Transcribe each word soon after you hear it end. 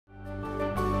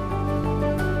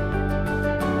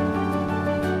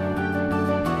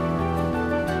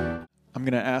I'm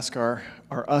going to ask our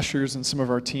ushers and some of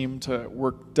our team to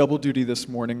work double duty this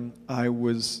morning. I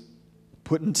was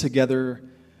putting together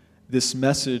this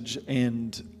message,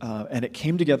 and it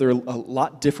came together a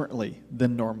lot differently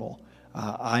than normal.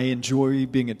 I enjoy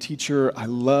being a teacher. I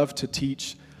love to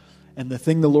teach. And the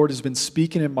thing the Lord has been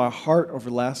speaking in my heart over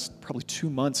the last probably 2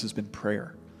 months has been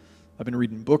prayer. I've been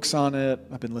reading books on it.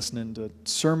 I've been listening to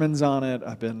sermons on it.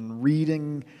 I've been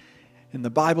reading in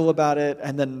the Bible about it.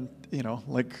 And then,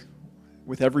 like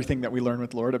with everything that we learn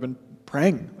with the Lord, I've been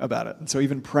praying about it. And so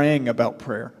even praying about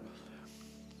prayer.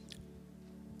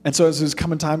 And so as it was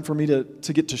coming time for me to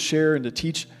get to share and to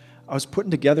teach, I was putting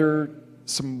together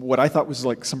what I thought was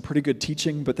like some pretty good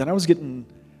teaching, but then I was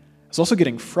also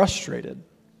getting frustrated.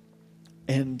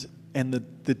 And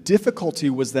the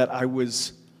difficulty was that I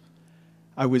was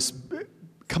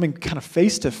coming kind of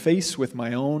face to face with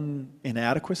my own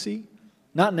inadequacy.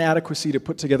 Not inadequacy to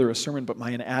put together a sermon, but my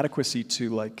inadequacy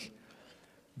to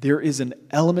there is an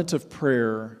element of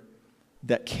prayer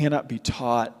that cannot be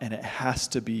taught, and it has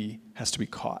to be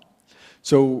caught.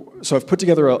 So I've put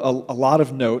together a lot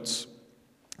of notes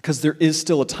because there is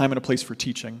still a time and a place for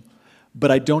teaching,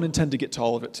 but I don't intend to get to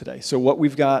all of it today. So what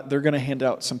we've got, they're going to hand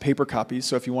out some paper copies.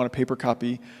 So if you want a paper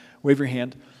copy, wave your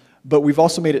hand. But we've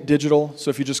also made it digital.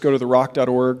 So if you just go to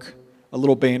therock.org, a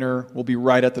little banner will be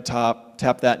right at the top.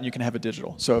 Tap that and you can have it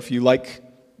digital. So if you like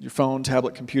your phone,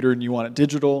 tablet, computer, and you want it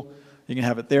digital, you can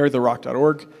have it there,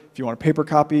 therock.org. If you want a paper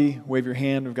copy, wave your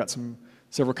hand. We've got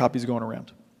several copies going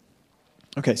around.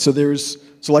 Okay, so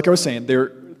like I was saying,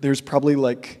 there's probably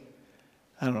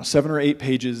 7 or 8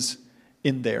 pages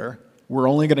in there. We're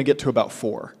only going to get to about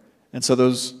 4. And so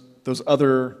those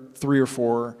other 3 or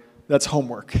 4, that's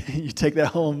homework. You take that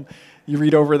home, you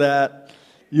read over that,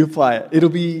 you apply it.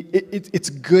 It's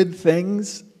good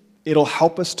things. It'll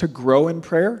help us to grow in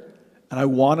prayer, and I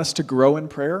want us to grow in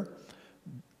prayer.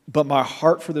 But my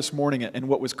heart for this morning and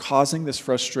what was causing this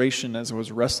frustration as I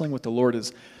was wrestling with the Lord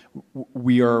is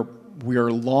we are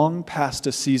long past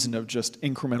a season of just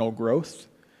incremental growth.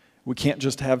 We can't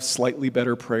just have slightly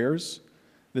better prayers.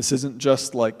 This isn't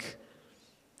just like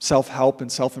self-help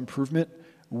and self-improvement.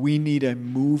 We need a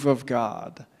move of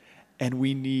God, and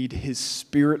we need His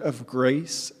Spirit of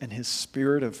grace and His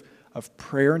Spirit of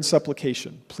prayer and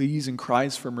supplication, pleas and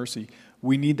cries for mercy.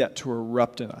 We need that to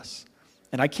erupt in us.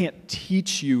 And I can't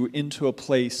teach you into a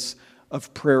place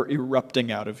of prayer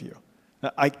erupting out of you.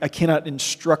 I cannot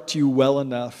instruct you well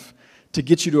enough to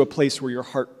get you to a place where your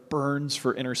heart burns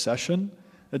for intercession.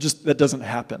 That doesn't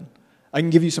happen. I can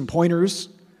give you some pointers.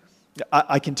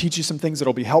 I can teach you some things that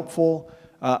will be helpful.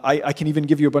 I can even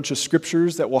give you a bunch of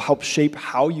scriptures that will help shape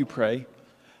how you pray.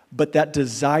 But that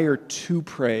desire to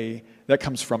pray, that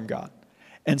comes from God.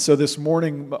 And so this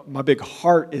morning, my big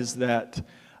heart is that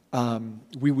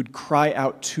we would cry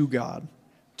out to God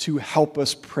to help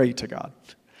us pray to God.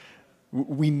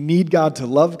 We need God to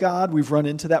love God. We've run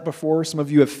into that before. Some of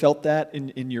you have felt that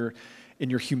in your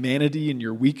humanity, in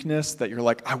your weakness, that you're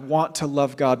like, I want to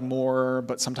love God more,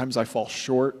 but sometimes I fall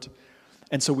short.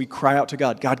 And so we cry out to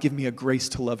God, God, give me a grace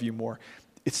to love you more.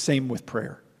 It's same with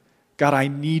prayer. God, I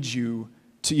need you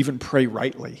to even pray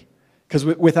rightly. Because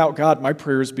without God, my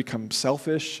prayers become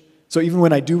selfish. So even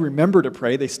when I do remember to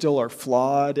pray, they still are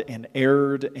flawed and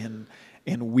erred and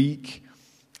weak,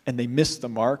 and they miss the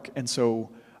mark. And so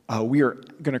we are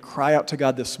going to cry out to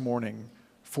God this morning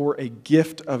for a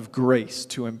gift of grace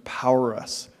to empower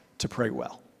us to pray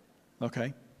well,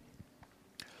 okay?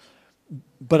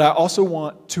 But I also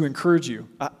want to encourage you.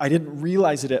 I didn't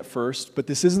realize it at first, but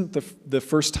this isn't the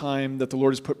first time that the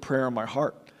Lord has put prayer on my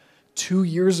heart. 2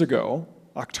 years ago,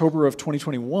 October of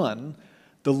 2021,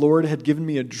 the Lord had given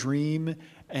me a dream,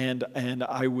 and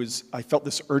I felt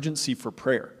this urgency for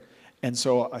prayer. And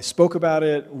so I spoke about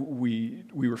it. We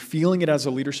were feeling it as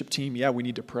a leadership team. Yeah, we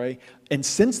need to pray. And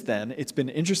since then, it's been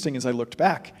interesting as I looked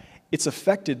back. It's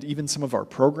affected even some of our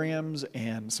programs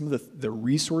and some of the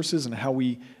resources and how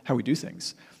we do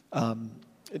things. And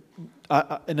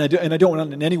I don't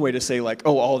want in any way to say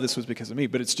all of this was because of me,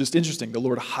 but it's just interesting. The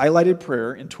Lord highlighted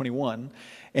prayer in 21,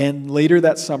 and later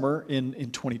that summer in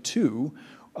 22,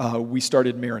 we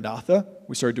started Maranatha.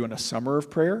 We started doing a summer of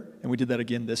prayer, and we did that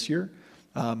again this year.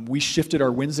 We shifted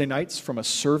our Wednesday nights from a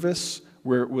service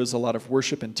where it was a lot of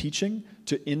worship and teaching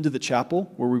to into the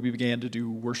chapel where we began to do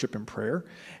worship and prayer.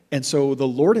 And so the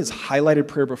Lord has highlighted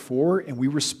prayer before, and we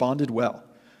responded well.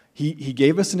 He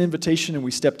gave us an invitation, and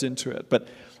we stepped into it. But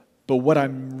what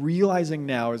I'm realizing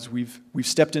now is we've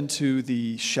stepped into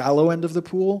the shallow end of the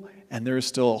pool, and there is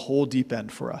still a whole deep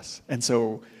end for us. And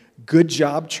so Good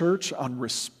job, church, on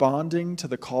responding to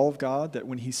the call of God, that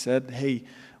when he said, hey,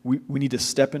 we need to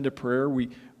step into prayer,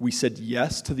 we said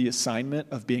yes to the assignment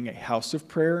of being a house of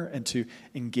prayer and to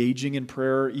engaging in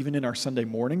prayer even in our Sunday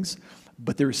mornings,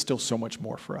 but there is still so much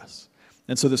more for us.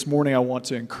 And so this morning I want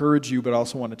to encourage you, but I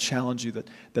also want to challenge you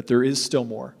that there is still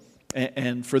more.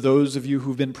 And for those of you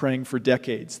who've been praying for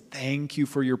decades, thank you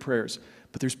for your prayers,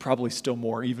 but there's probably still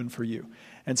more even for you.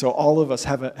 And so all of us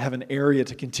have an area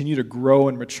to continue to grow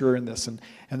and mature in this, and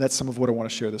that's some of what I want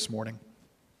to share this morning.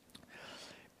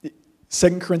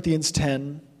 2 Corinthians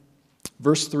 10,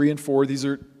 verse 3 and 4, these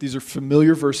are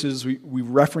familiar verses. We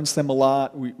reference them a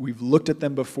lot. We've looked at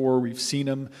them before. We've seen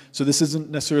them. So this isn't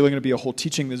necessarily going to be a whole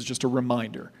teaching. This is just a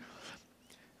reminder.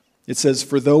 It says,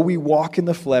 "For though we walk in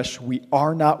the flesh, we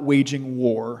are not waging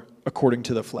war according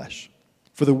to the flesh.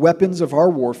 For the weapons of our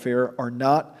warfare are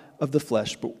not of the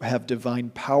flesh, but have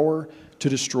divine power to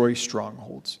destroy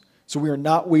strongholds." So we are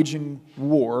not waging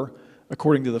war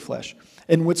according to the flesh.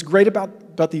 And what's great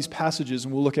about these passages,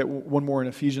 and we'll look at one more in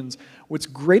Ephesians, what's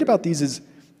great about these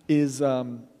is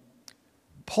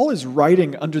Paul is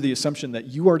writing under the assumption that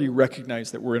you already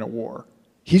recognize that we're in a war.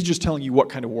 He's just telling you what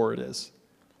kind of war it is.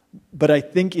 But I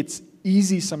think it's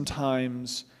easy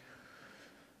sometimes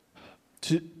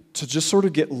to just sort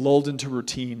of get lulled into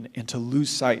routine and to lose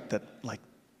sight that, like,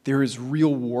 there is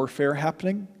real warfare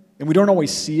happening. And we don't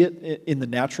always see it in the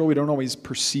natural. We don't always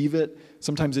perceive it.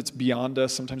 Sometimes it's beyond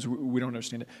us. Sometimes we don't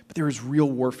understand it. But there is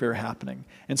real warfare happening.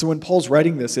 And so when Paul's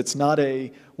writing this, it's not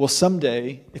well,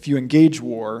 someday, if you engage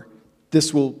war,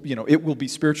 this will, it will be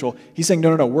spiritual. He's saying,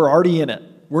 no, we're already in it.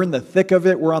 We're in the thick of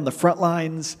it. We're on the front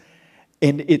lines.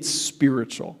 And it's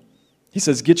spiritual. He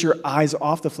says, get your eyes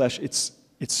off the flesh. It's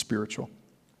spiritual.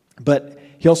 But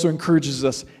he also encourages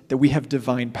us that we have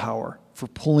divine power for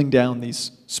pulling down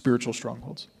these spiritual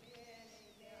strongholds.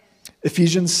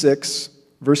 Ephesians 6,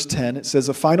 verse 10, it says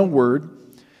a final word.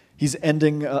 He's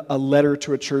ending a letter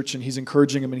to a church, and he's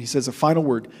encouraging them, and he says a final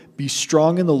word: be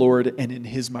strong in the Lord and in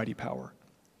his mighty power.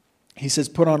 He says,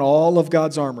 put on all of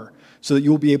God's armor so that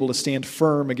you will be able to stand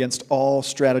firm against all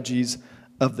strategies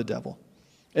of the devil.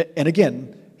 And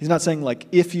again, he's not saying like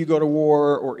if you go to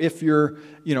war or if you're,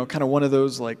 kind of one of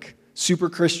those like super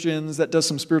Christians that does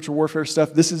some spiritual warfare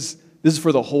stuff. This is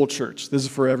for the whole church. This is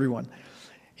for everyone.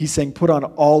 He's saying put on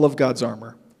all of God's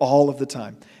armor all of the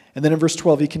time. And then in verse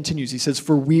 12 he continues. He says,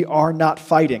 for we are not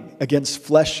fighting against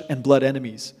flesh and blood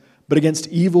enemies, but against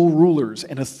evil rulers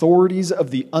and authorities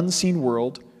of the unseen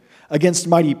world, against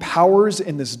mighty powers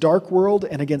in this dark world,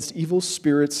 and against evil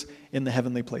spirits in the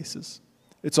heavenly places.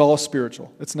 It's all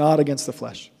spiritual. It's not against the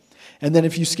flesh. And then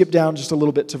if you skip down just a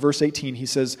little bit to verse 18, he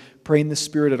says, pray in the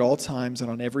Spirit at all times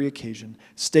and on every occasion.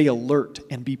 Stay alert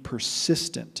and be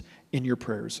persistent in your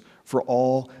prayers for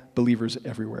all believers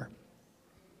everywhere.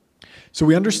 So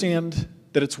we understand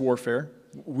that it's warfare.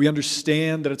 We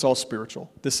understand that it's all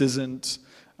spiritual. This isn't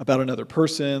about another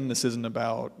person. This isn't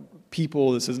about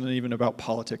people. This isn't even about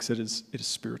politics. It is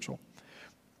spiritual.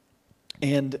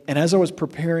 And as I was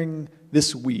preparing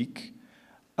this week,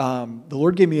 the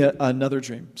Lord gave me another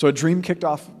dream. So a dream kicked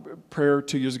off prayer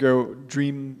 2 years ago.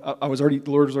 The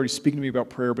Lord was already speaking to me about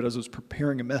prayer, but as I was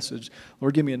preparing a message, the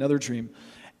Lord gave me another dream.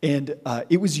 And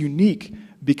it was unique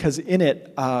because in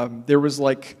it, there was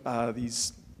like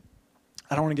these,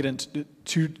 I don't want to get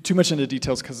into too much into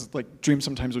details because like dreams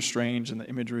sometimes are strange and the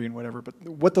imagery and whatever, but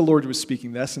what the Lord was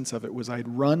speaking, the essence of it was I'd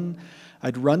run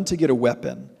to get a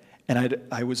weapon. And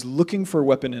I was looking for a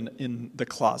weapon in the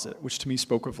closet, which to me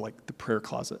spoke of like the prayer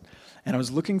closet. And I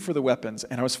was looking for the weapons,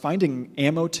 and I was finding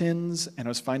ammo tins, and I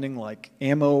was finding like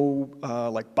ammo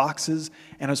like boxes,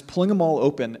 and I was pulling them all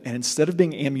open. And instead of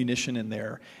being ammunition in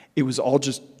there, it was all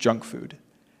just junk food.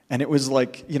 And it was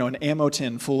like, an ammo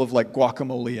tin full of like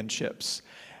guacamole and chips.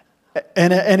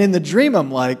 And in the dream,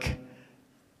 I'm like,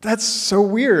 that's so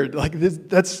weird. Like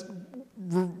that's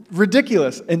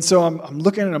ridiculous. And so I'm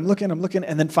looking,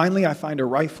 and then finally I find a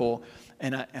rifle,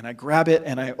 and I grab it,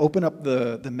 and I open up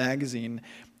the magazine,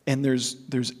 and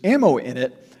there's ammo in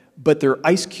it, but they're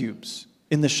ice cubes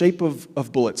in the shape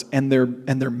of bullets, and they're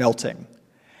melting.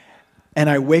 And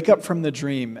I wake up from the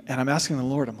dream, and I'm asking the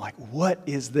Lord, I'm like, what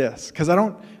is this? Because I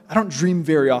don't dream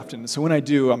very often. So when I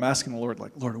do, I'm asking the Lord,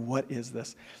 like, Lord, what is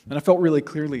this? And I felt really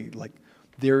clearly like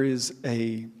there is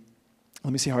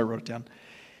let me see how I wrote it down.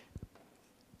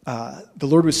 The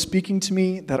Lord was speaking to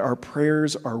me that our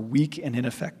prayers are weak and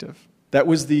ineffective. That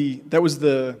was the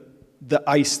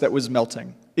ice that was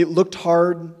melting. It looked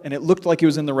hard and it looked like it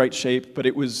was in the right shape, but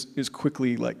it was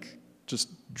quickly like just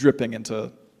dripping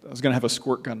into. I was going to have a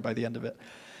squirt gun by the end of it.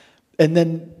 And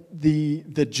then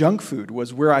the junk food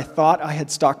was where I thought I had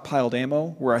stockpiled ammo,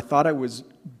 where I thought I was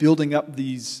building up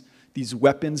these these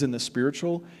weapons in the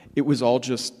spiritual, it was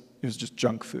just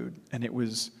junk food. And it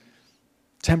was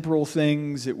temporal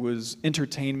things, it was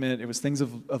entertainment, it was things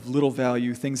of little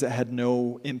value, things that had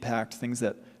no impact, things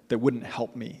that wouldn't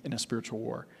help me in a spiritual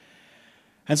war.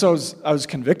 And so I was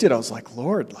convicted. I was like,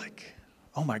 Lord,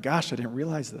 oh my gosh, I didn't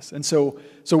realize this. And so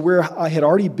where I had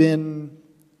already been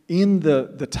in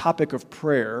the topic of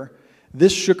prayer,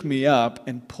 this shook me up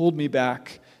and pulled me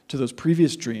back to those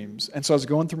previous dreams. And so I was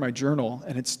going through my journal,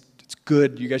 and it's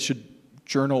good. You guys should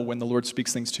journal when the Lord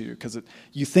speaks things to you, because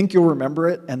you think you'll remember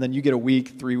it, and then you get a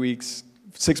week, 3 weeks,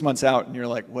 6 months out, and you're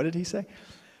like, what did he say?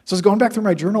 So I was going back through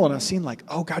my journal, and I was seeing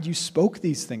oh God, you spoke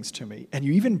these things to me, and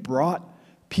you even brought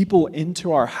people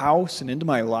into our house and into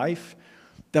my life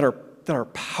that are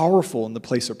powerful in the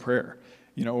place of prayer.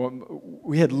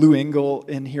 We had Lou Engle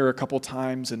in here a couple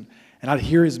times, and I'd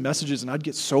hear his messages, and I'd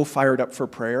get so fired up for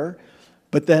prayer.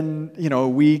 But then, a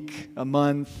week, a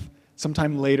month,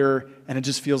 sometime later, and it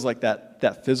just feels like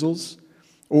that fizzles.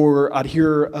 Or I'd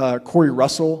hear Corey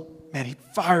Russell, man,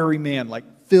 fiery man,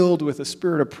 filled with a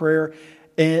spirit of prayer,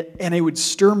 and it would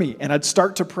stir me, and I'd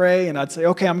start to pray, and I'd say,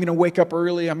 okay, I'm going to wake up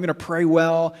early, I'm going to pray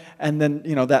well, and then,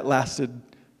 that lasted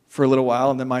for a little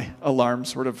while, and then my alarm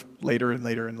sort of later and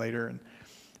later and later, and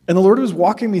the Lord was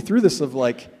walking me through this of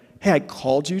hey, I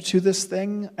called you to this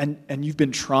thing, and you've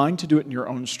been trying to do it in your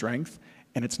own strength,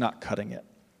 and it's not cutting it.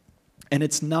 And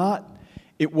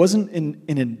it wasn't an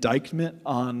indictment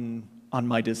on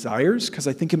my desires, because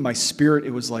I think in my spirit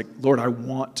it was Lord, I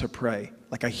want to pray.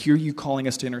 I hear you calling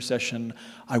us to intercession.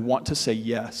 I want to say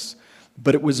yes.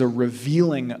 But it was a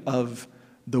revealing of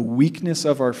the weakness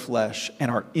of our flesh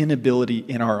and our inability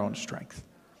in our own strength.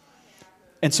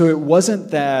 And so it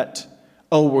wasn't that,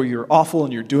 oh, well, you're awful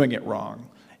and you're doing it wrong.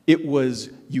 It was,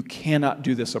 you cannot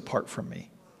do this apart from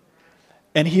me.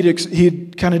 And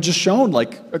he'd kind of just shown,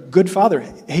 a good father,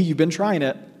 hey, you've been trying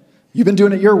it. You've been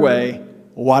doing it your way.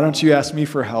 Why don't you ask me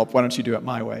for help? Why don't you do it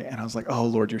my way? And I was like, oh,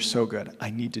 Lord, you're so good. I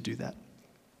need to do that.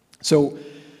 So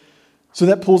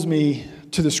that pulls me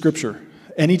to the Scripture.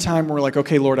 Anytime we're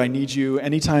okay, Lord, I need you.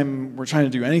 Anytime we're trying to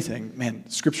do anything, man,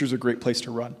 Scripture's a great place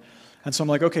to run. And so I'm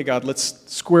like, okay, God,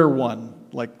 let's square one.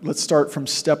 Let's start from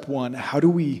step one. How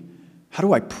do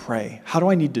I pray? How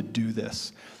do I need to do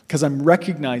this? Because I'm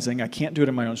recognizing I can't do it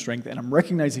in my own strength, and I'm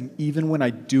recognizing even when I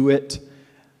do it,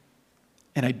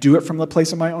 and I do it from the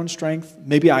place of my own strength,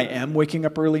 maybe I am waking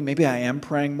up early, maybe I am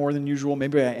praying more than usual,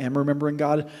 maybe I am remembering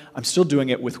God, I'm still doing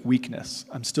it with weakness.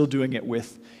 I'm still doing it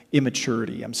with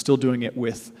immaturity. I'm still doing it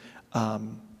with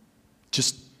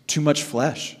just too much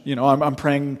flesh. I'm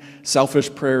praying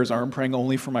selfish prayers, or I'm praying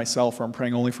only for myself, or I'm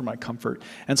praying only for my comfort.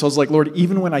 And so I was like, Lord,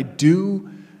 even when I do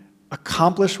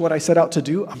accomplish what I set out to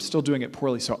do, I'm still doing it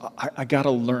poorly, so I got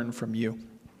to learn from you.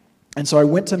 And so I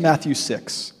went to Matthew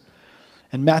 6.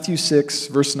 And Matthew 6,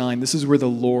 verse 9, this is where the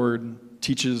Lord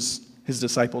teaches his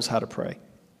disciples how to pray.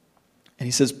 And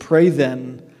he says, pray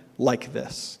then like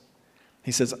this.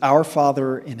 He says, Our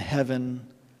Father in heaven,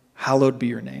 hallowed be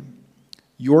your name.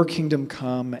 Your kingdom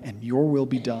come and your will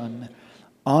be done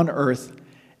on earth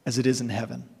as it is in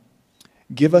heaven.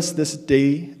 Give us this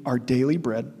day our daily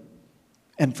bread,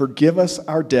 and forgive us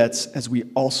our debts as we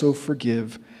also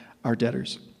forgive our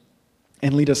debtors.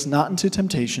 And lead us not into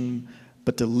temptation,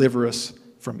 but deliver us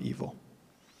from evil.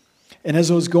 And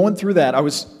as I was going through that, I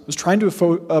was trying to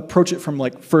approach it from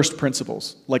first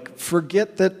principles.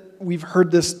 Forget that we've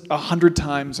heard this 100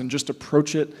 times and just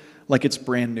approach it like it's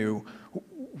brand new.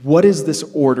 What is this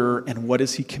order, and what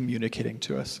is he communicating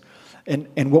to us?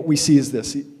 And what we see is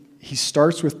this. He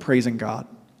starts with praising God.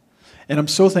 And I'm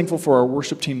so thankful for our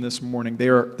worship team this morning.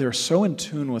 They're so in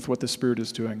tune with what the Spirit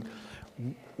is doing.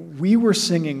 We were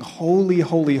singing Holy,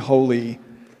 Holy, Holy.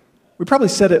 We probably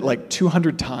said it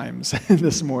 200 times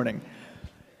this morning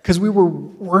because we were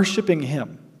worshiping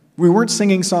him. We weren't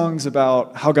singing songs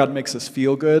about how God makes us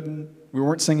feel good. We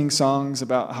weren't singing songs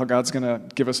about how God's going to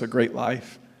give us a great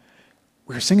life.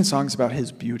 We were singing songs about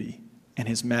his beauty and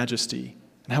his majesty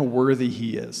and how worthy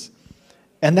he is.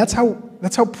 And that's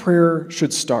how prayer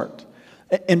should start.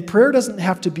 And prayer doesn't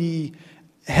have to be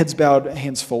heads bowed,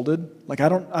 hands folded. I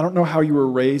don't know how you were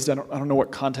raised. I don't know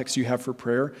what context you have for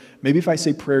prayer. Maybe if I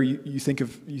say prayer, you think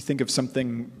of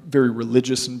something very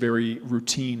religious and very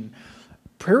routine.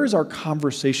 Prayer is our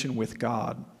conversation with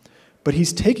God, but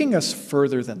he's taking us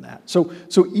further than that. So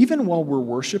even while we're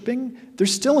worshiping,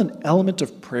 there's still an element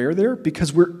of prayer there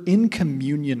because we're in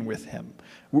communion with him.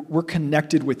 We're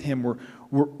connected with him.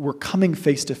 We're coming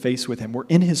face to face with him. We're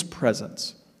in his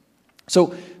presence.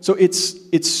 So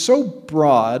it's so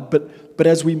broad, but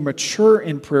as we mature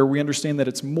in prayer, we understand that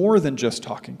it's more than just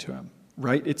talking to him,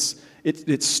 right?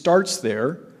 It starts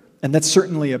there, And that's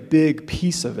certainly a big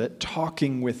piece of it,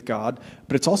 talking with God,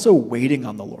 but it's also waiting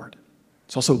on the Lord.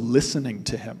 It's also listening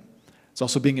to him. It's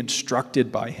also being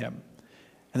instructed by him.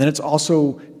 And then it's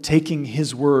also taking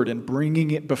his word and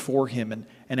bringing it before him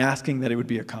and asking that it would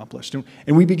be accomplished.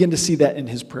 And we begin to see that in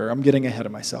his prayer. I'm getting ahead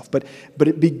of myself. But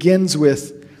it begins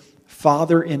with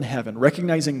Father in heaven,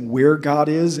 recognizing where God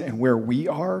is and where we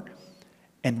are,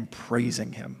 and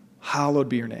praising him. Hallowed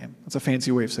be your name. That's a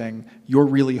fancy way of saying, you're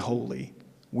really holy.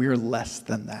 We're less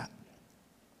than that.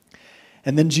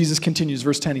 And then Jesus continues,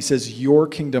 verse 10, he says, your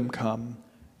kingdom come,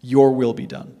 your will be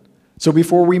done. So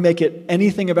before we make it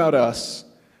anything about us,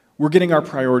 we're getting our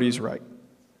priorities right.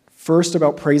 First,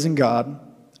 about praising God,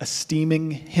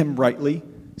 esteeming him rightly,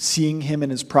 seeing him in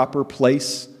his proper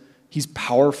place. He's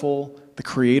powerful, the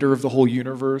creator of the whole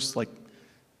universe. Like,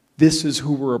 this is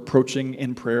who we're approaching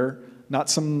in prayer, not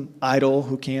some idol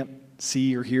who can't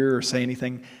see or hear or say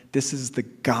anything. This is the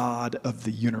God of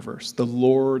the universe, the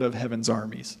Lord of heaven's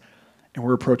armies. And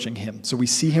we're approaching him. So we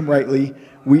see him rightly.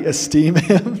 We esteem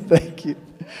him. Thank you.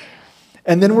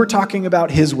 And then we're talking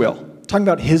about his will, talking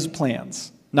about his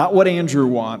plans, not what Andrew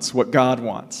wants, what God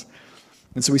wants.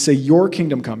 And so we say, your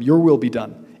kingdom come, your will be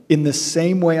done in the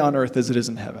same way on earth as it is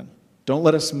in heaven. Don't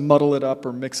let us muddle it up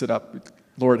or mix it up.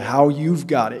 Lord, how you've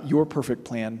got it, your perfect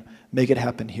plan, make it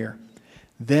happen here.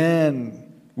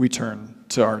 Then we turn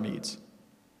to our needs.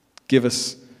 Give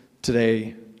us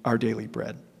today our daily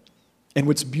bread. And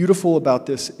what's beautiful about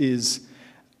this is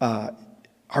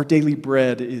our daily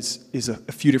bread is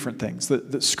a few different things.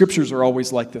 The scriptures are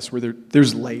always like this, where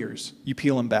there's layers. You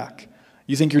peel them back.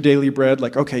 You think your daily bread,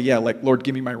 like, okay, yeah, like, Lord,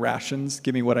 give me my rations,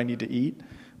 give me what I need to eat.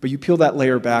 But you peel that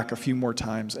layer back a few more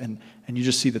times, and you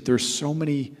just see that there's so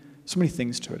many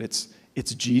things to it.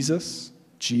 It's Jesus.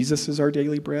 Jesus is our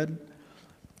daily bread.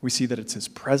 We see that it's his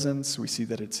presence. We see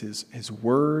that it's his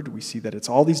word. We see that it's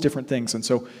all these different things. And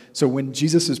so when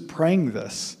Jesus is praying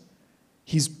this,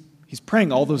 he's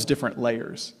praying all those different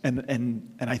layers.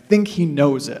 And I think he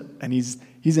knows it. And he's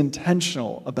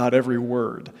intentional about every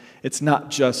word. It's not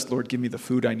just, Lord, give me the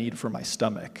food I need for my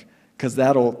stomach, because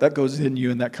that goes in you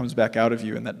and that comes back out of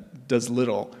you and that does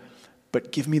little.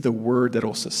 But give me the word that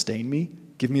will sustain me.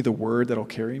 Give me the word that will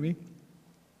carry me.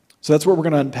 So that's what we're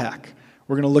going to unpack.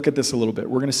 We're going to look at this a little bit.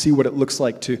 We're going to see what it looks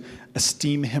like to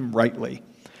esteem him rightly.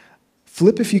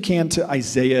 Flip, if you can, to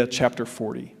Isaiah chapter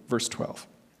 40, verse 12.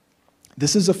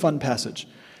 This is a fun passage.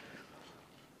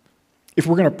 If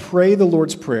we're going to pray the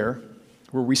Lord's Prayer,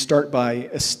 where we start by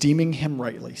esteeming him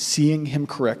rightly, seeing him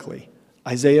correctly,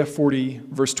 Isaiah 40,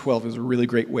 verse 12 is a really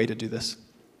great way to do this.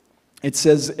 It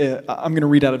says, I'm going to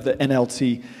read out of the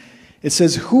NLT. It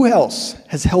says, who else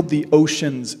has held the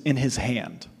oceans in his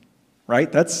hand? Right?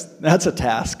 That's a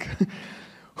task.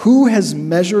 Who has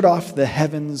measured off the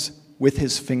heavens with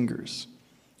his fingers?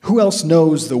 Who else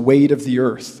knows the weight of the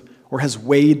earth, or has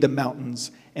weighed the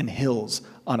mountains and hills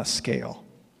on a scale?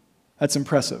 That's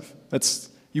impressive.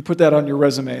 You put that on your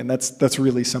resume, and that's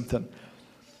really something.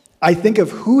 I think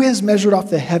of who has measured off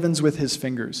the heavens with his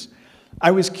fingers.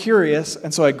 I was curious,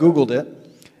 and so I Googled it.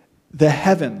 The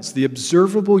heavens, the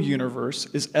observable universe,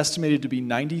 is estimated to be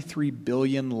 93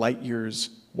 billion light years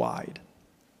wide.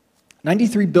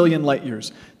 93 billion light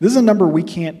years. This is a number we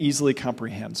can't easily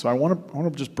comprehend, so I want to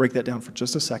just break that down for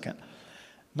just a second.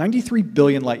 93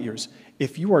 billion light years.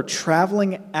 If you are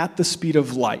traveling at the speed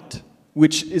of light,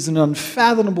 which is an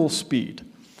unfathomable speed,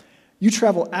 you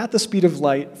travel at the speed of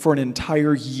light for an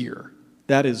entire year.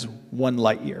 That is 1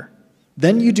 light year.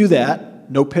 Then you do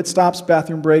that, no pit stops,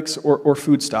 bathroom breaks, or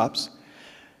food stops.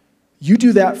 You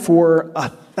do that for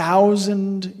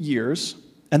 1,000 years,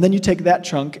 and then you take that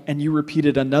chunk and you repeat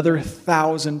it another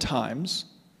 1,000 times.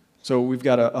 So we've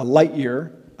got a light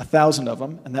year, 1,000 of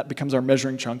them, and that becomes our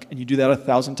measuring chunk, and you do that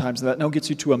 1,000 times, and that now gets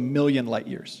you to 1,000,000 light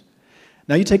years.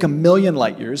 Now you take 1,000,000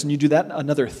 light years, and you do that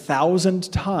another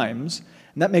 1,000 times,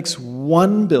 and that makes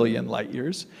 1,000,000,000 light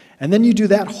years. And then you do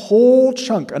that whole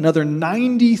chunk another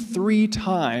 93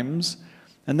 times,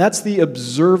 and that's the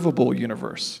observable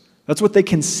universe. That's what they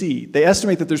can see. They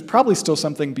estimate that there's probably still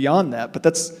something beyond that, but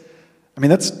that's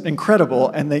incredible,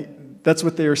 and that's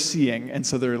what they are seeing. And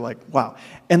so they're like, wow.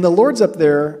 And the Lord's up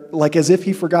there like as if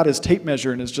he forgot his tape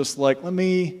measure and is just like,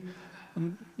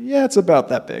 it's about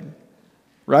that big,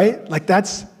 right? Like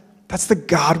that's the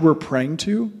God we're praying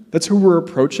to. That's who we're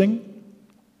approaching.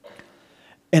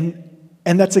 And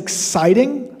that's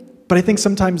exciting, but I think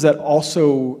sometimes that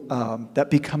also, that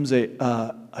becomes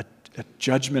a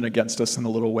judgment against us in a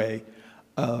little way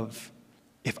of,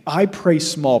 if I pray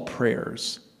small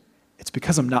prayers, it's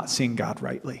because I'm not seeing God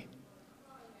rightly,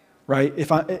 right?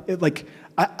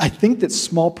 I think that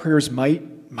small prayers might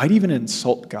even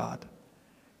insult God,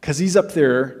 because he's up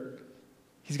there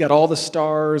He's got all the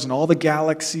stars and all the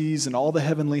galaxies and all the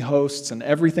heavenly hosts and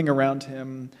everything around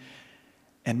him.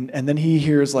 And then he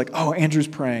hears like, oh, Andrew's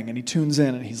praying. And he tunes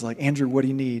in and he's like, Andrew, what do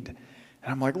you need?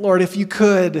 And I'm like, Lord, if you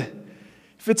could,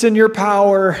 if it's in your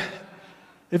power,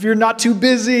 if you're not too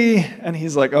busy. And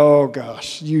he's like, oh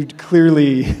gosh, you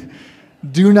clearly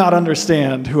do not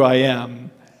understand who I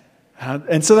am.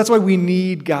 And so that's why we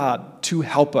need God to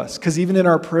help us. Because even in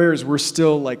our prayers, we're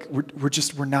still like,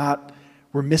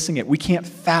 we're missing it. We can't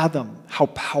fathom how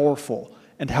powerful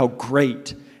and how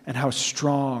great and how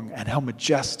strong and how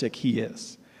majestic he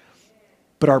is.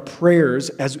 But our prayers,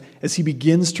 as he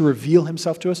begins to reveal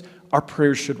himself to us, our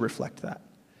prayers should reflect that.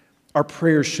 Our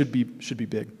prayers should be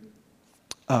big.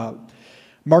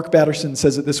 Mark Batterson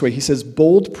says it this way. He says,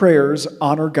 bold prayers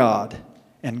honor God,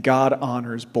 and God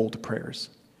honors bold prayers.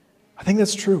 I think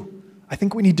that's true. I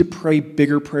think we need to pray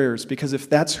bigger prayers, because if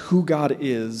that's who God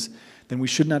is, then we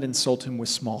should not insult him with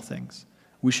small things.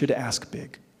 We should ask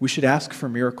big. We should ask for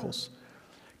miracles.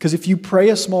 Because if you pray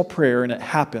a small prayer and it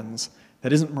happens,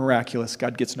 that isn't miraculous,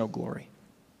 God gets no glory.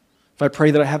 If I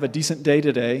pray that I have a decent day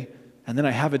today, and then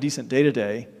I have a decent day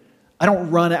today, I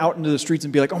don't run out into the streets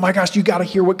and be like, oh my gosh, you got to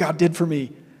hear what God did for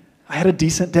me. I had a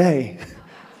decent day.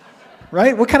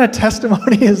 Right? What kind of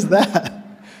testimony is that?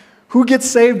 Who gets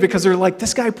saved because they're like,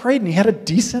 this guy prayed and he had a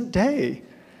decent day?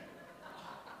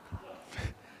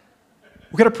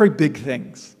 We've got to pray big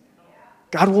things.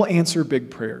 God will answer big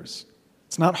prayers.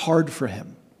 It's not hard for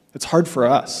him. It's hard for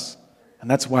us. And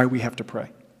that's why we have to pray.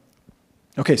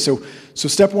 Okay, so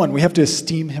step one, we have to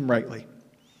esteem him rightly.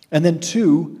 And then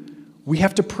two, we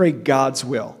have to pray God's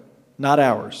will, not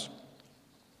ours.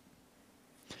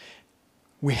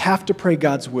 We have to pray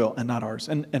God's will and not ours.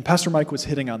 And Pastor Mike was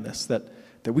hitting on this, that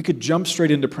we could jump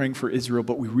straight into praying for Israel,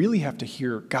 but we really have to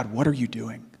hear, God, what are you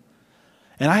doing?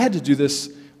 And I had to do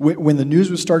this when the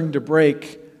news was starting to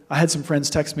break. I had some friends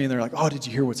text me, and they're like, oh, did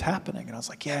you hear what's happening? And I was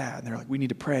like, yeah. And they're like, we need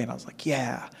to pray. And I was like,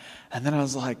 yeah. And then I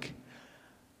was like,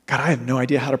 God, I have no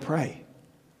idea how to pray.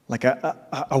 Like,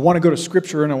 I want to go to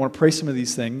Scripture, and I want to pray some of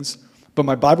these things, but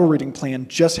my Bible reading plan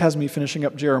just has me finishing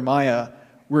up Jeremiah,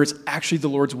 where it's actually the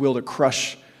Lord's will to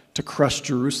crush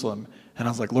Jerusalem. And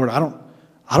I was like, Lord, I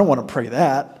don't want to pray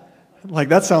that. Like,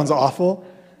 that sounds awful.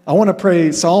 I want to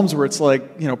pray Psalms where it's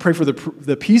like, pray for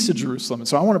the peace of Jerusalem. And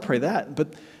so I want to pray that.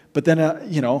 But then,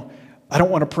 I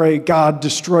don't want to pray, God,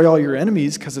 destroy all your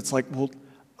enemies, because it's like, well,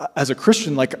 as a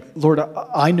Christian, like, Lord,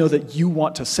 I know that you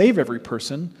want to save every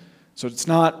person. So it's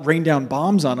not rain down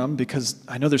bombs on them, because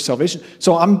I know there's salvation.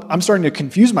 So I'm starting to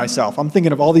confuse myself. I'm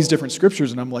thinking of all these different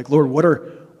scriptures, and I'm like, Lord, what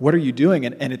are you doing?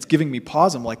 And it's giving me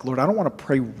pause. I'm like, Lord, I don't want to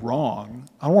pray wrong.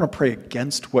 I don't want to pray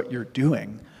against what you're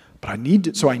doing. But I need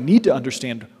to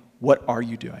understand, what are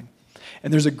you doing?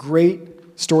 And there's a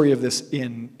great story of this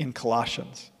in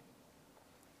Colossians.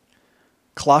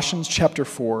 Colossians chapter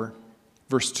 4,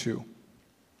 verse 2.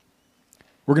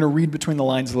 We're going to read between the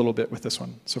lines a little bit with this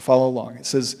one, so follow along. It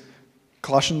says,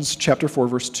 Colossians chapter 4,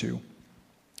 verse 2,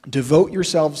 devote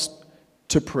yourselves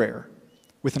to prayer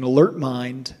with an alert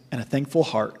mind and a thankful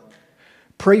heart.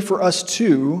 Pray for us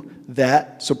too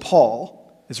so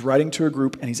Paul is writing to a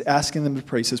group and he's asking them to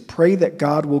pray. He says, pray that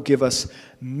God will give us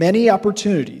many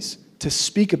opportunities to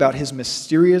speak about his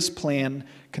mysterious plan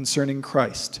concerning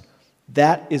Christ.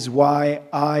 That is why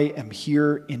I am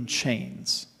here in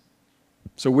chains.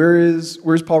 So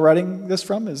where's Paul writing this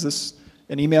from? Is this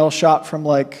an email shot from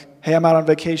like, hey, I'm out on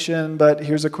vacation, but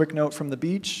here's a quick note from the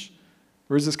beach?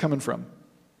 Where is this coming from?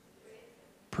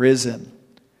 Prison.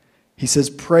 He says,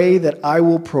 pray that I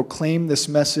will proclaim this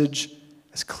message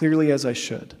as clearly as I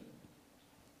should.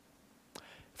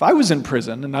 If I was in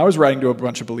prison and I was writing to a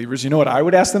bunch of believers, you know what I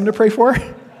would ask them to pray for?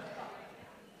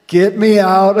 Get me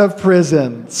out of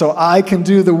prison so I can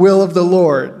do the will of the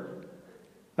Lord.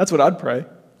 That's what I'd pray.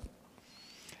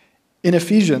 In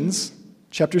Ephesians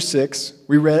chapter 6,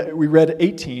 we read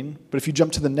 18, but if you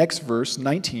jump to the next verse,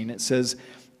 19, it says,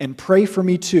 and pray for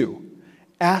me too.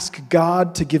 Ask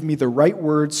God to give me the right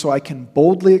words so I can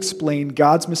boldly explain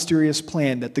God's mysterious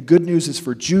plan that the good news is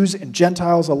for Jews and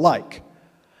Gentiles alike.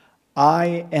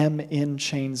 I am in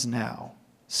chains now,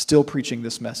 still preaching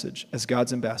this message as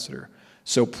God's ambassador.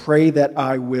 So pray that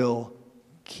I will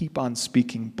keep on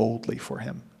speaking boldly for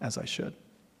him as I should.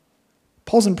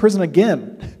 Paul's in prison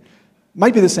again.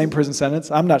 Might be the same prison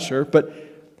sentence, I'm not sure, but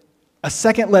a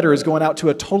second letter is going out to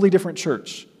a totally different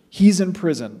church. He's in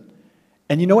prison.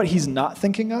 And you know what he's not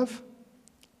thinking of?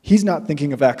 He's not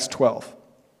thinking of Acts 12.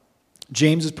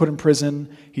 James is put in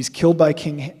prison. He's killed by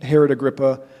King Herod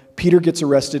Agrippa. Peter gets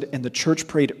arrested, and the church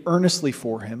prayed earnestly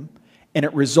for him, and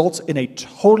it results in a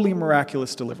totally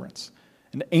miraculous deliverance.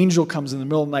 An angel comes in the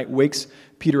middle of the night, wakes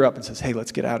Peter up, and says, hey,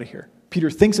 let's get out of here. Peter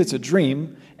thinks it's a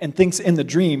dream and thinks in the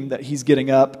dream that he's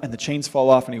getting up and the chains fall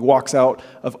off and he walks out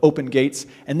of open gates.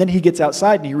 And then he gets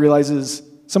outside and he realizes,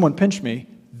 someone pinched me.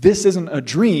 This isn't a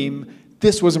dream.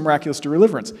 This was a miraculous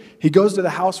deliverance. He goes to the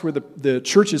house where the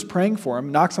church is praying for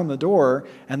him, knocks on the door,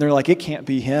 and they're like, it can't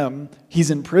be him.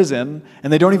 He's in prison.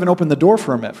 And they don't even open the door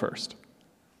for him at first.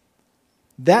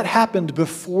 That happened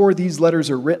before these letters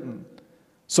are written.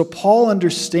 So Paul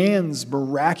understands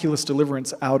miraculous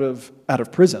deliverance out of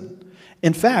prison.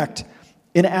 In fact,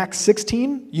 in Acts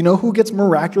 16, you know who gets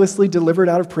miraculously delivered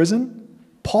out of prison?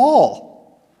 Paul.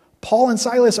 Paul and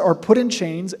Silas are put in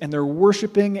chains, and they're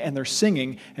worshiping and they're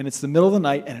singing, and it's the middle of the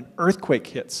night, and an earthquake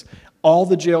hits. All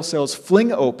the jail cells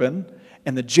fling open,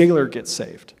 and the jailer gets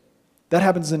saved. That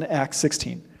happens in Acts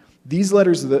 16. These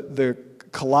letters, the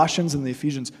Colossians and the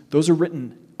Ephesians, those are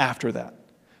written after that.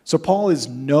 So Paul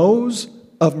knows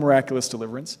of miraculous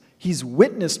deliverance. He's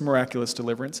witnessed miraculous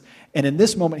deliverance, and in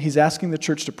this moment, he's asking the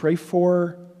church to pray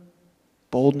for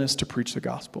boldness to preach the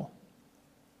gospel.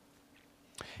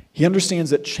 He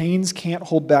understands that chains can't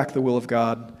hold back the will of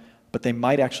God, but they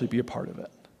might actually be a part of it.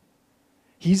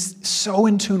 He's so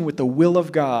in tune with the will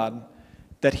of God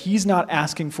that he's not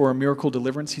asking for a miracle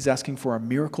deliverance, he's asking for a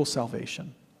miracle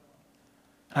salvation.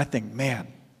 And I think, man,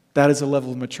 that is a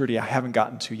level of maturity I haven't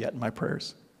gotten to yet in my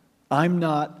prayers. I'm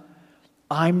not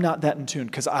that in tune,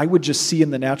 because I would just see in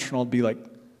the natural and be like,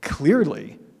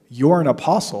 clearly, you're an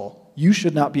apostle. You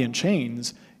should not be in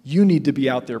chains. You need to be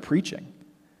out there preaching.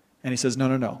 And he says,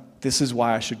 no. This is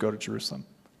why I should go to Jerusalem.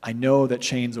 I know that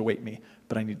chains await me,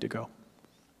 but I need to go.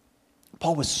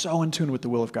 Paul was so in tune with the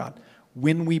will of God.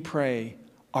 When we pray,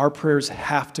 our prayers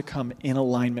have to come in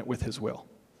alignment with his will.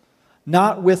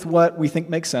 Not with what we think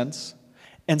makes sense.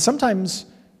 And sometimes,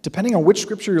 depending on which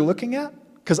scripture you're looking at,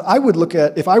 because I would look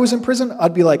at, if I was in prison,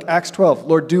 I'd be like, Acts 12.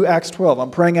 Lord, do Acts 12. I'm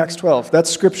praying Acts 12.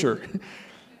 That's scripture.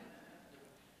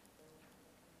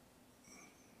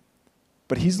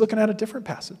 But he's looking at a different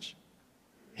passage.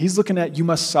 He's looking at, you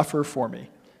must suffer for me.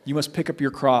 You must pick up your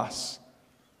cross.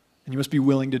 And you must be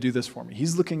willing to do this for me.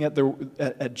 He's looking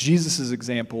at Jesus'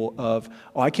 example of,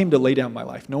 I came to lay down my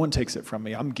life. No one takes it from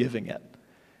me. I'm giving it.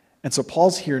 And so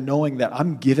Paul's here knowing that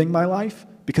I'm giving my life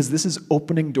because this is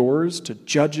opening doors to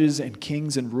judges and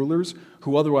kings and rulers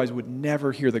who otherwise would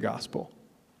never hear the gospel.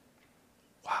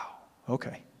 Wow.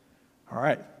 Okay. All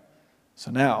right.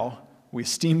 So now, we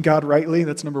esteem God rightly.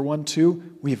 That's number 1.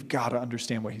 2, we have got to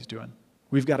understand what he's doing.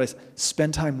 We've got to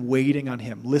spend time waiting on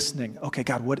him, listening. Okay,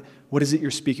 God, what is it you're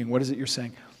speaking? What is it you're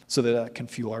saying? So that can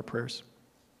fuel our prayers.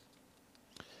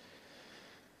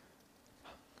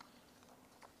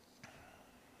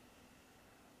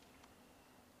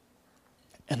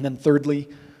 And then thirdly,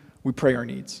 we pray our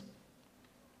needs.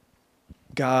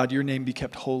 God, your name be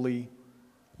kept holy.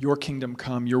 Your kingdom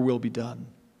come. Your will be done.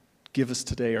 Give us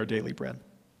today our daily bread.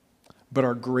 But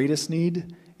our greatest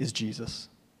need is Jesus.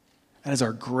 That is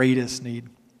our greatest need.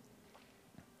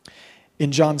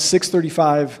 In John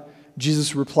 6:35,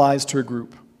 Jesus replies to a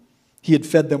group. He had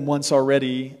fed them once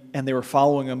already, and they were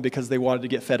following him because they wanted to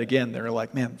get fed again. They were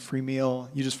like, man, free meal.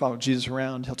 You just follow Jesus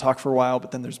around. He'll talk for a while,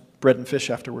 but then there's bread and fish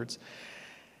afterwards.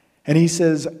 And he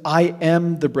says, I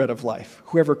am the bread of life.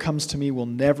 Whoever comes to me will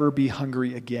never be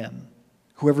hungry again.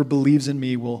 Whoever believes in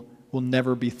me will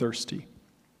never be thirsty.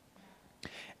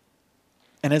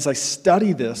 And as I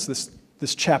study this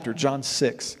chapter, John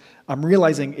 6, I'm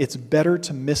realizing it's better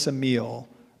to miss a meal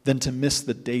than to miss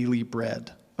the daily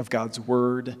bread of God's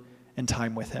word and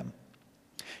time with him.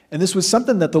 And this was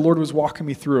something that the Lord was walking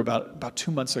me through about 2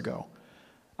 months ago.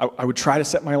 I would try to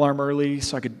set my alarm early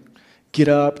so I could get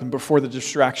up, and before the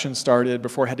distraction started,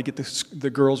 before I had to get the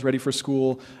girls ready for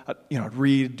school, I'd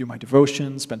read, do my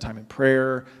devotion, spend time in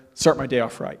prayer, start my day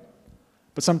off right.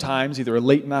 But sometimes, either a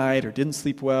late night or didn't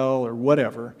sleep well or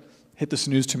whatever, hit the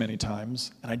snooze too many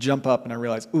times, and I jump up and I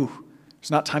realize, it's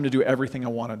not time to do everything I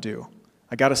want to do.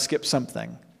 I got to skip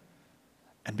something.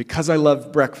 And because I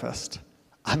love breakfast,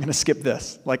 I'm going to skip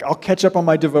this. Like, I'll catch up on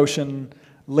my devotion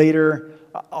later.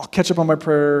 I'll catch up on my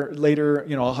prayer later.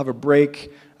 I'll have a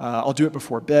break. I'll do it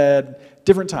before bed.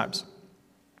 Different times.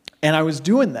 And I was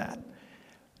doing that.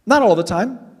 Not all the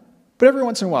time, but every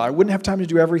once in a while. I wouldn't have time to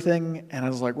do everything. And I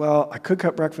was like, well, I could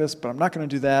cut breakfast, but I'm not going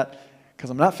to do that because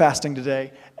I'm not fasting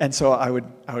today. And so I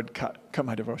would cut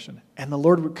my devotion. And the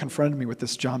Lord confronted me with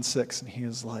this John 6, and he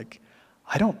was like,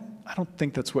 I don't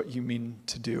think that's what you mean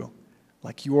to do.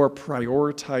 Like, you are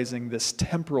prioritizing this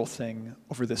temporal thing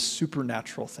over this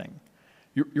supernatural thing.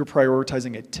 You're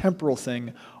prioritizing a temporal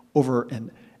thing over an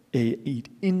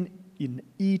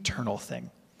eternal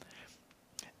thing.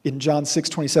 In John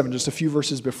 6:27, just a few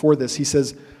verses before this, he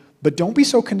says, but don't be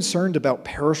so concerned about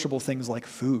perishable things like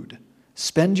food,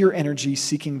 Spend your energy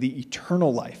seeking the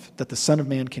eternal life that the Son of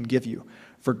Man can give you,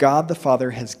 for God the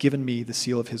Father has given me the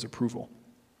seal of his approval.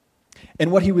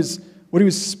 And what he was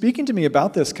speaking to me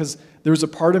about this, because there was a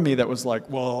part of me that was like,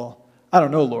 well, I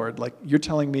don't know, Lord. Like, you're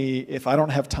telling me if I don't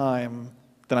have time,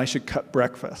 then I should cut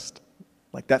breakfast.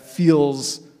 Like, that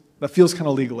feels kind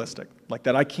of legalistic. Like,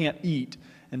 that I can't eat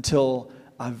until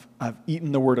I've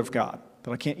eaten the Word of God.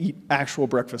 That I can't eat actual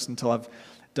breakfast until I've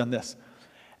done this.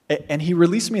 And he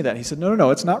released me of that. He said, no,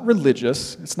 it's not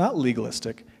religious. It's not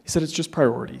legalistic. He said, it's just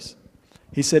priorities.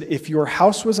 He said, if your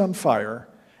house was on fire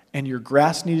and your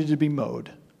grass needed to be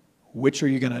mowed, which are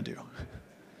you going to do?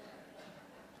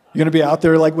 You're going to be out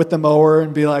there like with the mower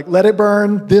and be like, let it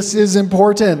burn. This is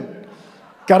important.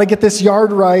 Got to get this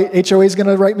yard right. HOA is going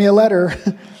to write me a letter.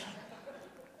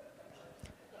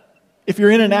 If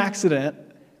you're in an accident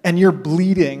and you're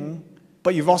bleeding,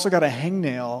 but you've also got a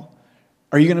hangnail,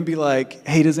 are you going to be like,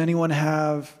 hey, does anyone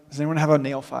have a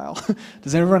nail file?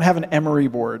 Does anyone have an emery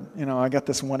board? I got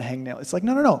this one hangnail. It's like,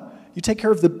 no. You take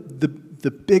care of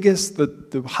the biggest,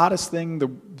 the hottest thing,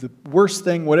 the worst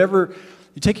thing, whatever.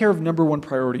 You take care of number one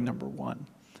priority, number one.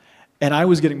 And I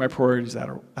was getting my priorities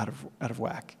out of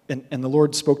whack. And the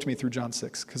Lord spoke to me through John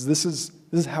 6, because this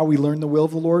is how we learn the will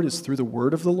of the Lord, is through the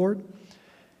word of the Lord.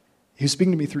 He was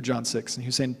speaking to me through John 6, and he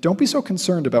was saying, don't be so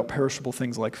concerned about perishable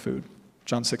things like food.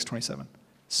 John 6:27.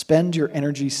 Spend your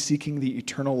energy seeking the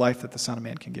eternal life that the Son of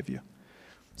Man can give you.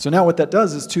 So now what that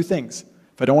does is two things.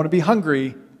 If I don't want to be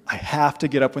hungry, I have to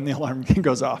get up when the alarm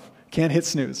goes off. Can't hit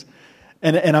snooze.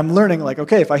 And I'm learning, like,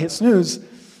 okay, if I hit snooze,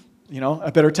 I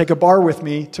better take a bar with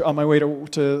me on my way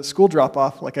to school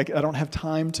drop-off. Like, I don't have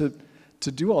time to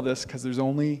do all this because there's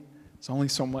only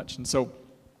so much. And so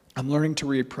I'm learning to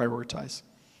reprioritize.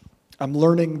 I'm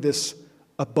learning this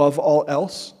above all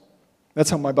else. That's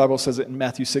how my Bible says it in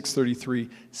Matthew 6:33.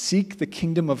 Seek the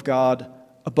kingdom of God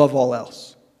above all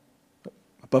else.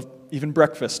 Above even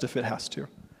breakfast if it has to.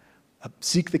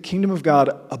 Seek the kingdom of God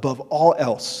above all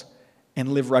else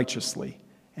and live righteously,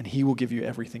 and he will give you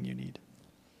everything you need.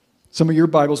 Some of your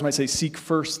Bibles might say seek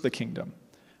first the kingdom.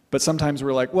 But sometimes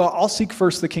we're like, well, I'll seek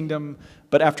first the kingdom,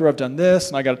 but after I've done this,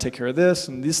 and I got to take care of this,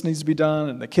 and this needs to be done,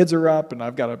 and the kids are up, and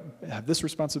I've got to have this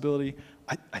responsibility.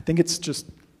 I think it's just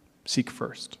seek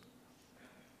first.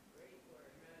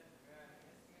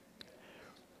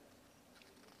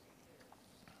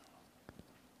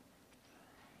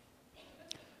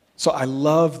 So I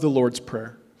love the Lord's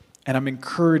Prayer, and I'm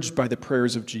encouraged by the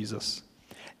prayers of Jesus.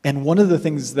 And one of the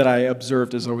things that I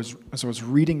observed as I was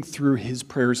reading through his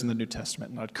prayers in the New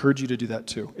Testament, and I'd encourage you to do that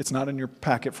too. It's not in your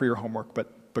packet for your homework,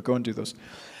 but go and do those,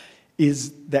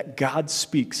 is that God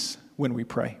speaks when we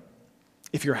pray.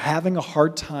 If you're having a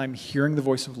hard time hearing the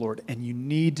voice of the Lord, and you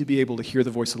need to be able to hear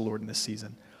the voice of the Lord in this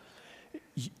season,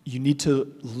 you need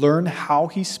to learn how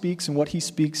he speaks and what he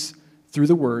speaks through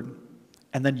the word,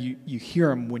 and then you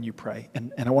hear him when you pray.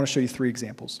 And I want to show you 3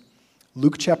 examples.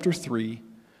 Luke chapter 3,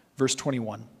 verse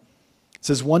 21. It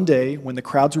says, one day when the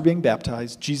crowds were being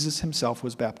baptized, Jesus himself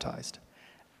was baptized.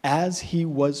 As he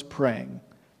was praying,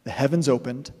 the heavens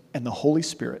opened, and the Holy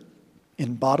Spirit,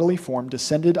 in bodily form,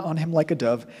 descended on him like a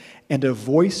dove, and a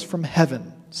voice from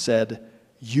heaven said,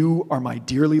 "You are my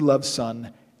dearly loved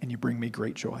Son, and you bring me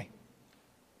great joy."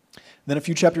 Then a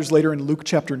few chapters later in Luke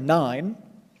chapter 9,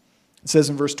 it says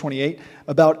in verse 28,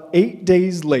 about 8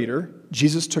 days later,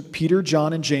 Jesus took Peter,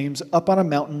 John, and James up on a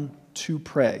mountain to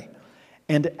pray.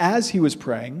 And as he was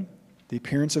praying, the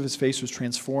appearance of his face was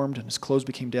transformed, and his clothes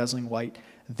became dazzling white.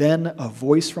 Then a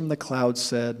voice from the clouds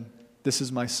said, "This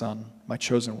is my Son, my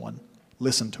chosen one.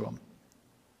 Listen to him."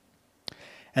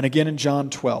 And again in John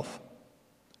 12,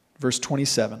 verse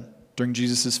 27, during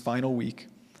Jesus' final week,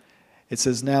 it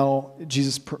says, now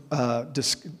Jesus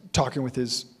talking with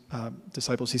his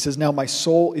disciples, he says, "Now my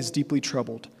soul is deeply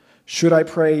troubled. Should I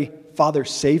pray, 'Father,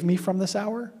 save me from this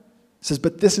hour?' He says,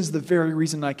 but this is the very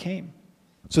reason I came."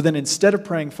 So then instead of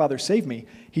praying, "Father, save me,"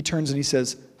 he turns and he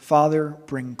says, "Father,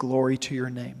 bring glory to your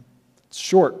name." It's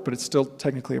short, but it's still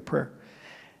technically a prayer.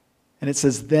 And it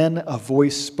says, then a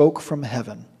voice spoke from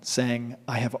heaven, saying,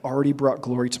 "I have already brought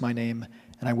glory to my name,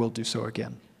 and I will do so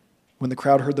again." When the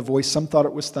crowd heard the voice, some thought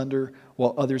it was thunder,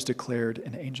 while others declared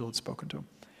an angel had spoken to him.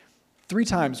 3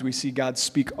 times we see God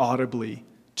speak audibly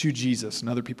to Jesus, and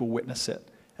other people witness it.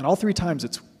 And all 3 times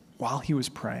it's while he was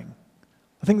praying.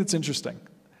 I think that's interesting.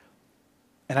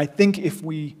 And I think if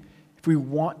we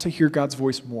want to hear God's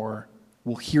voice more,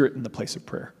 we'll hear it in the place of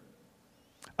prayer.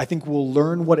 I think we'll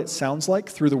learn what it sounds like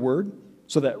through the word,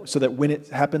 so that when it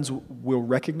happens, we'll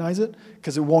recognize it,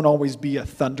 because it won't always be a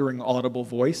thundering, audible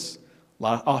voice.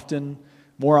 More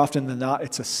often than not,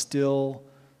 it's a still,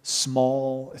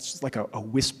 small, it's just like a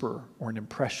whisper or an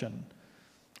impression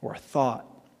or a thought,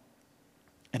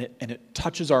 and it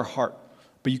touches our heart.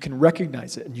 But you can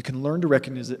recognize it, and you can learn to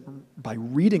recognize it by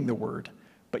reading the word,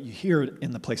 but you hear it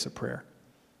in the place of prayer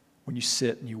when you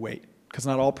sit and you wait. Because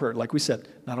not all prayer, like we said,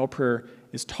 not all prayer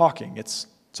is talking, it's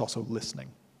also listening.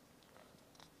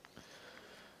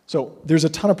 So there's a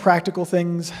ton of practical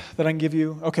things that I can give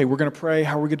you. Okay, we're going to pray.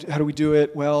 How do we do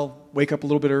it? Well, wake up a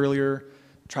little bit earlier.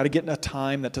 Try to get in a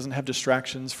time that doesn't have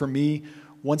distractions. For me,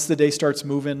 once the day starts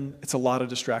moving, it's a lot of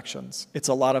distractions. It's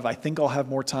a lot of, I think I'll have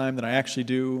more time than I actually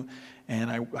do.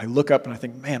 And I look up and I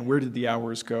think, man, where did the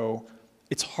hours go?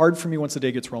 It's hard for me once the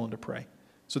day gets rolling to pray.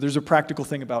 So there's a practical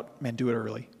thing about, man, do it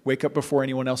early. Wake up before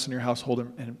anyone else in your household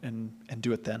and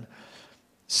do it then.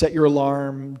 Set your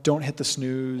alarm. Don't hit the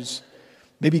snooze.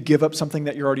 Maybe give up something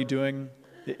that you're already doing.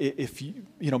 If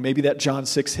maybe that John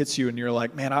 6 hits you and you're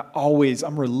like, man,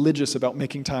 I'm religious about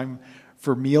making time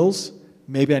for meals.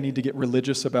 Maybe I need to get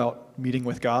religious about meeting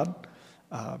with God.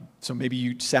 So maybe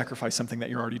you sacrifice something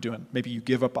that you're already doing. Maybe you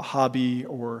give up a hobby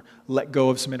or let go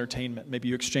of some entertainment. Maybe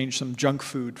you exchange some junk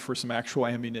food for some actual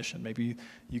ammunition. Maybe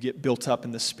you get built up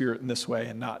in the spirit in this way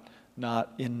and not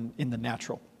in the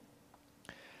natural.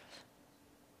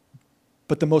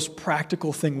 But the most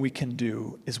practical thing we can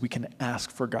do is we can ask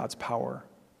for God's power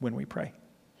when we pray.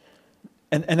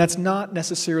 And that's not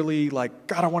necessarily like,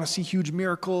 God, I want to see huge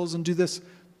miracles and do this.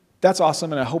 That's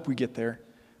awesome, and I hope we get there.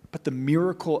 But the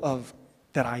miracle of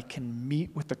that I can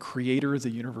meet with the creator of the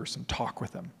universe and talk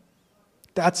with him,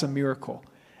 that's a miracle.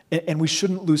 And we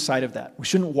shouldn't lose sight of that. We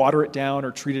shouldn't water it down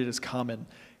or treat it as common.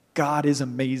 God is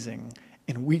amazing,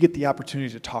 and we get the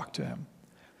opportunity to talk to him.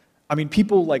 I mean,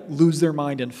 people like lose their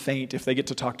mind and faint if they get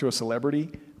to talk to a celebrity.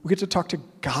 We get to talk to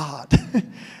God,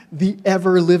 the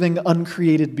ever-living,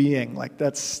 uncreated being. Like,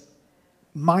 that's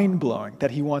mind-blowing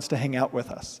that he wants to hang out with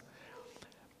us.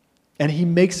 And he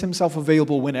makes himself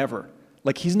available whenever.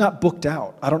 Like, he's not booked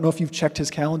out. I don't know if you've checked his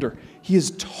calendar. He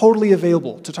is totally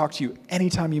available to talk to you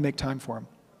anytime you make time for him.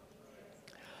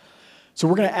 So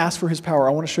we're going to ask for his power.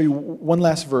 I want to show you one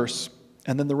last verse,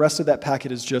 and then the rest of that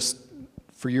packet is just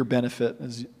for your benefit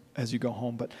as you go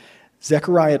home. But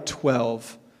Zechariah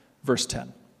 12, verse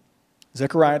 10.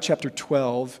 Zechariah chapter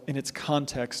 12, in its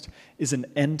context, is an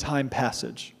end-time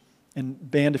passage.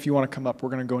 And band, if you want to come up, we're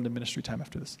going to go into ministry time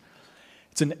after this.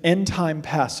 It's an end-time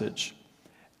passage.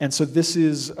 And so this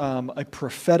is a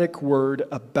prophetic word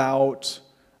about,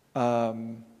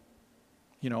 on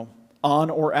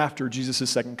or after Jesus'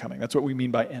 second coming. That's what we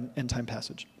mean by end-time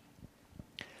passage.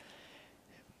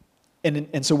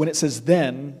 And so when it says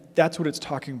then, that's what it's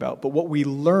talking about. But what we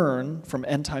learn from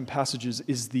end-time passages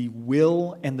is the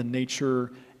will and the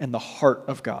nature and the heart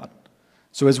of God.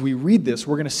 So as we read this,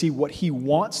 we're going to see what he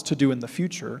wants to do in the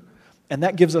future, and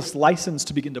that gives us license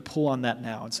to begin to pull on that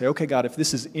now and say, okay, God, if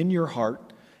this is in your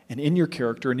heart and in your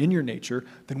character and in your nature,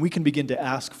 then we can begin to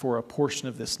ask for a portion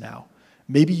of this now.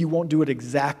 Maybe you won't do it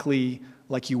exactly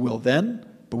like you will then,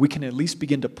 but we can at least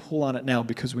begin to pull on it now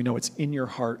because we know it's in your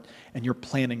heart and you're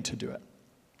planning to do it.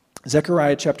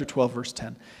 Zechariah chapter 12, verse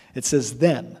 10. It says,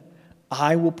 then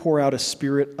I will pour out a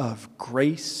spirit of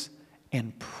grace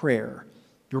and prayer.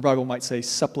 Your Bible might say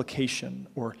supplication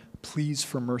or pleas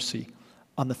for mercy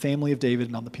on the family of David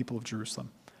and on the people of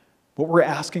Jerusalem. What we're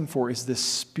asking for is this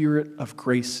spirit of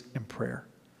grace and prayer.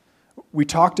 We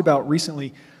talked about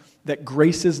recently that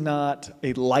grace is not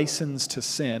a license to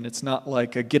sin. It's not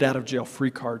like a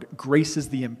get-out-of-jail-free card. Grace is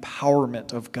the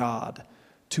empowerment of God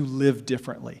to live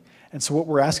differently. And so what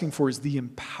we're asking for is the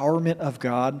empowerment of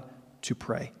God to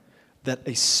pray. That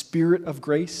a spirit of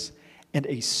grace and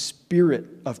a spirit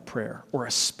of prayer, or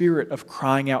a spirit of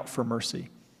crying out for mercy,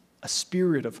 a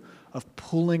spirit of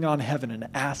pulling on heaven and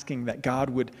asking that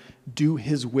God would do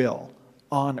his will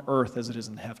on earth as it is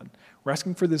in heaven. We're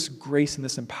asking for this grace and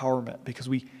this empowerment because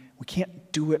we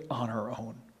can't do it on our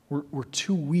own. We're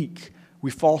too weak.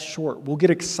 We fall short. We'll get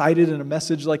excited in a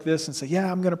message like this and say,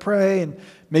 yeah, I'm going to pray, and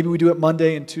maybe we do it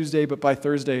Monday and Tuesday, but by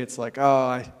Thursday it's like,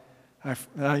 oh,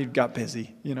 I got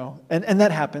busy, And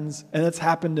that happens, and it's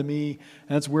happened to me,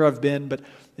 and that's where I've been. But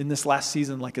in this last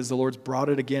season, like as the Lord's brought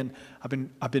it again, I've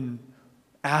been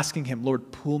asking him,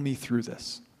 Lord, pull me through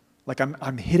this. Like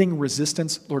I'm hitting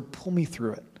resistance. Lord, pull me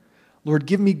through it. Lord,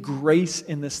 give me grace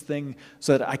in this thing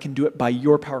so that I can do it by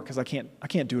your power, because I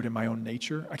can't do it in my own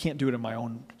nature. I can't do it in my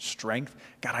own strength.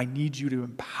 God, I need you to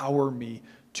empower me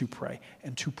to pray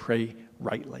and to pray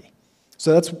rightly.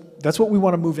 So that's what we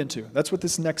want to move into. That's what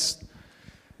this next,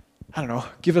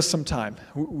 give us some time.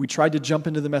 We tried to jump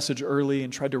into the message early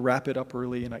and tried to wrap it up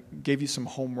early, and I gave you some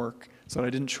homework so that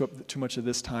I didn't chew up too much of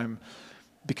this time,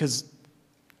 because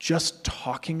just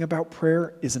talking about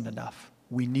prayer isn't enough.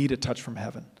 We need a touch from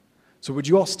heaven. So would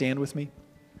you all stand with me?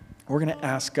 We're going to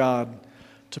ask God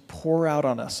to pour out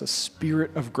on us a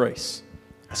spirit of grace,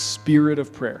 a spirit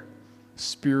of prayer, a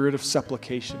spirit of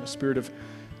supplication, a spirit of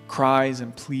cries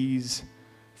and pleas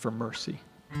for mercy.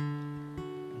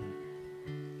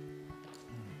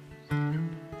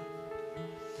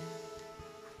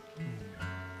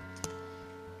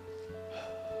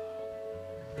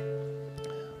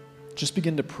 Just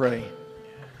begin to pray.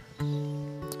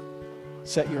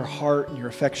 Set your heart and your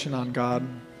affection on God.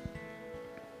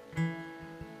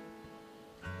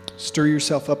 Stir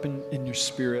yourself up in your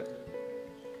spirit.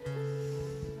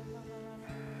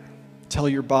 Tell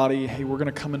your body, hey, we're going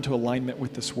to come into alignment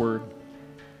with this word.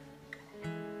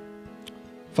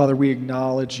 Father, we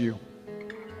acknowledge you.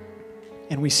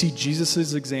 And we see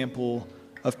Jesus' example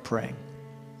of praying.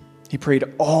 He prayed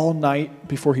all night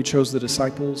before he chose the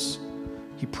disciples.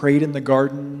 He prayed in the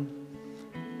garden.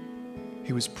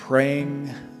 He was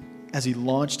praying as he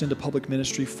launched into public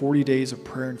ministry, 40 days of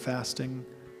prayer and fasting.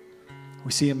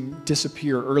 We see him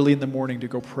disappear early in the morning to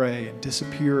go pray and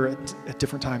disappear at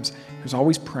different times. He was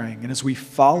always praying. And as we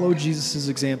follow Jesus'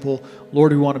 example,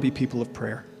 Lord, we want to be people of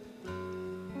prayer.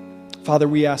 Father,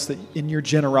 we ask that in your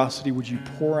generosity, would you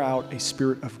pour out a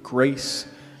spirit of grace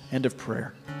and of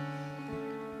prayer.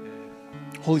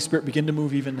 Holy Spirit, begin to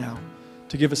move even now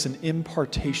to give us an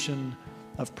impartation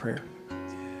of prayer.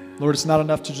 Lord, it's not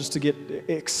enough to get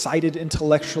excited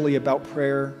intellectually about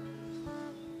prayer.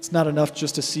 It's not enough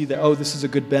just to see that, oh, this is a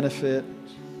good benefit.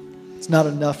 It's not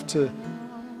enough to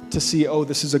see, oh,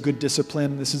 this is a good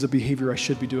discipline. This is a behavior I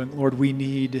should be doing. Lord, we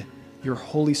need your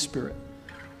Holy Spirit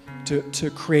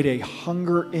to create a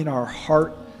hunger in our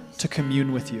heart to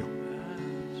commune with you.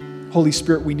 Holy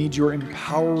Spirit, we need your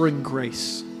empowering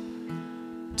grace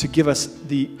to give us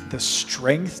the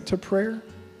strength to prayer,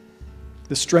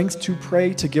 the strength to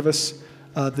pray, to give us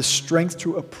the strength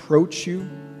to approach you,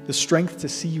 the strength to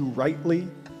see you rightly.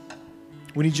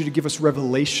 We need you to give us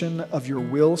revelation of your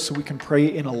will so we can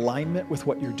pray in alignment with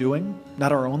what you're doing,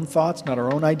 not our own thoughts, not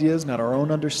our own ideas, not our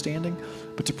own understanding,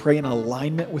 but to pray in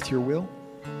alignment with your will.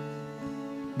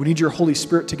 We need your Holy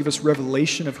Spirit to give us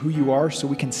revelation of who you are so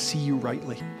we can see you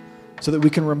rightly, so that we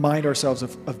can remind ourselves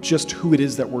of just who it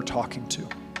is that we're talking to.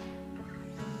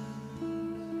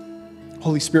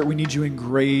 Holy Spirit, we need you in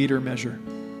greater measure.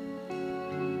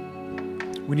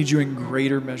 We need you in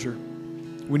greater measure.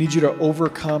 We need you to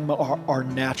overcome our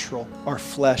natural, our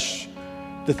flesh,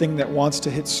 the thing that wants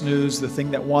to hit snooze, the thing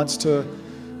that wants to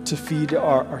feed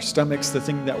our stomachs, the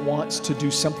thing that wants to do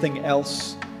something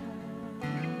else.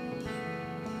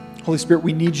 Holy Spirit,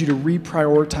 we need you to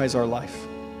reprioritize our life.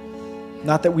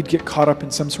 Not that we'd get caught up in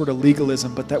some sort of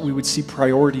legalism, but that we would see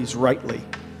priorities rightly,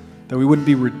 that we wouldn't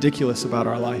be ridiculous about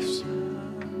our lives,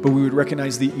 but we would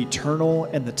recognize the eternal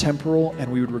and the temporal,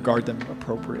 and we would regard them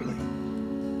appropriately.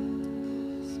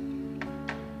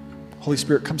 Holy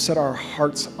Spirit, come set our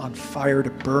hearts on fire to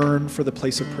burn for the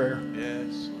place of prayer.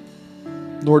 Yes.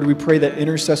 Lord, we pray that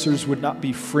intercessors would not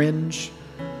be fringe,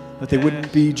 that they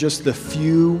wouldn't be just the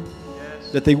few,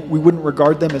 that we wouldn't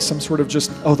regard them as some sort of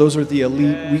just, oh, those are the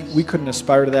elite. We couldn't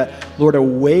aspire to that. Lord,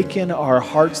 awaken our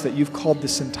hearts that you've called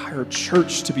this entire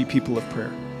church to be people of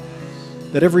prayer.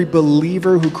 That every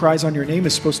believer who cries on your name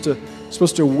is supposed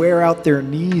to wear out their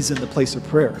knees in the place of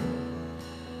prayer.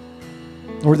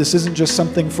 Lord, this isn't just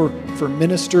something for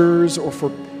ministers or for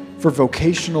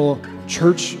vocational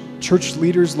church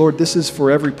leaders. Lord, this is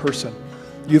for every person.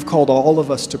 You've called all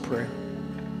of us to prayer.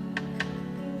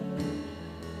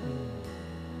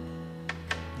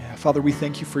 Yeah, Father, we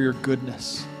thank you for your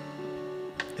goodness.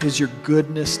 It is your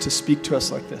goodness to speak to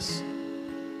us like this.